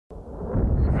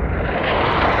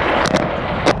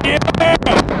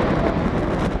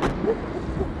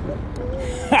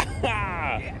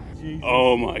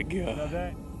Oh my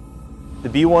God. The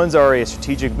B-1s are a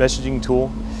strategic messaging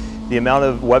tool. The amount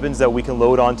of weapons that we can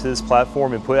load onto this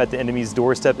platform and put at the enemy's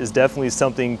doorstep is definitely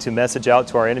something to message out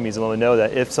to our enemies and let them know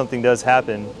that if something does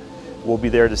happen, we'll be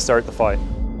there to start the fight.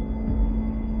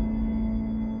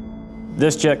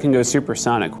 This jet can go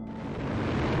supersonic.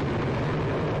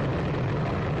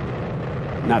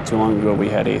 Not too long ago, we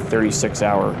had a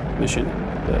 36-hour mission.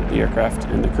 The aircraft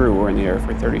and the crew were in the air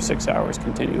for 36 hours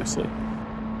continuously.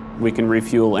 We can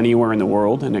refuel anywhere in the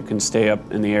world, and it can stay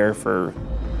up in the air for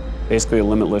basically a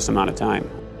limitless amount of time.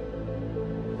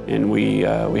 And we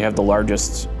have the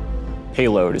largest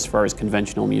payload as far as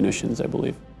conventional munitions, I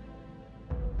believe.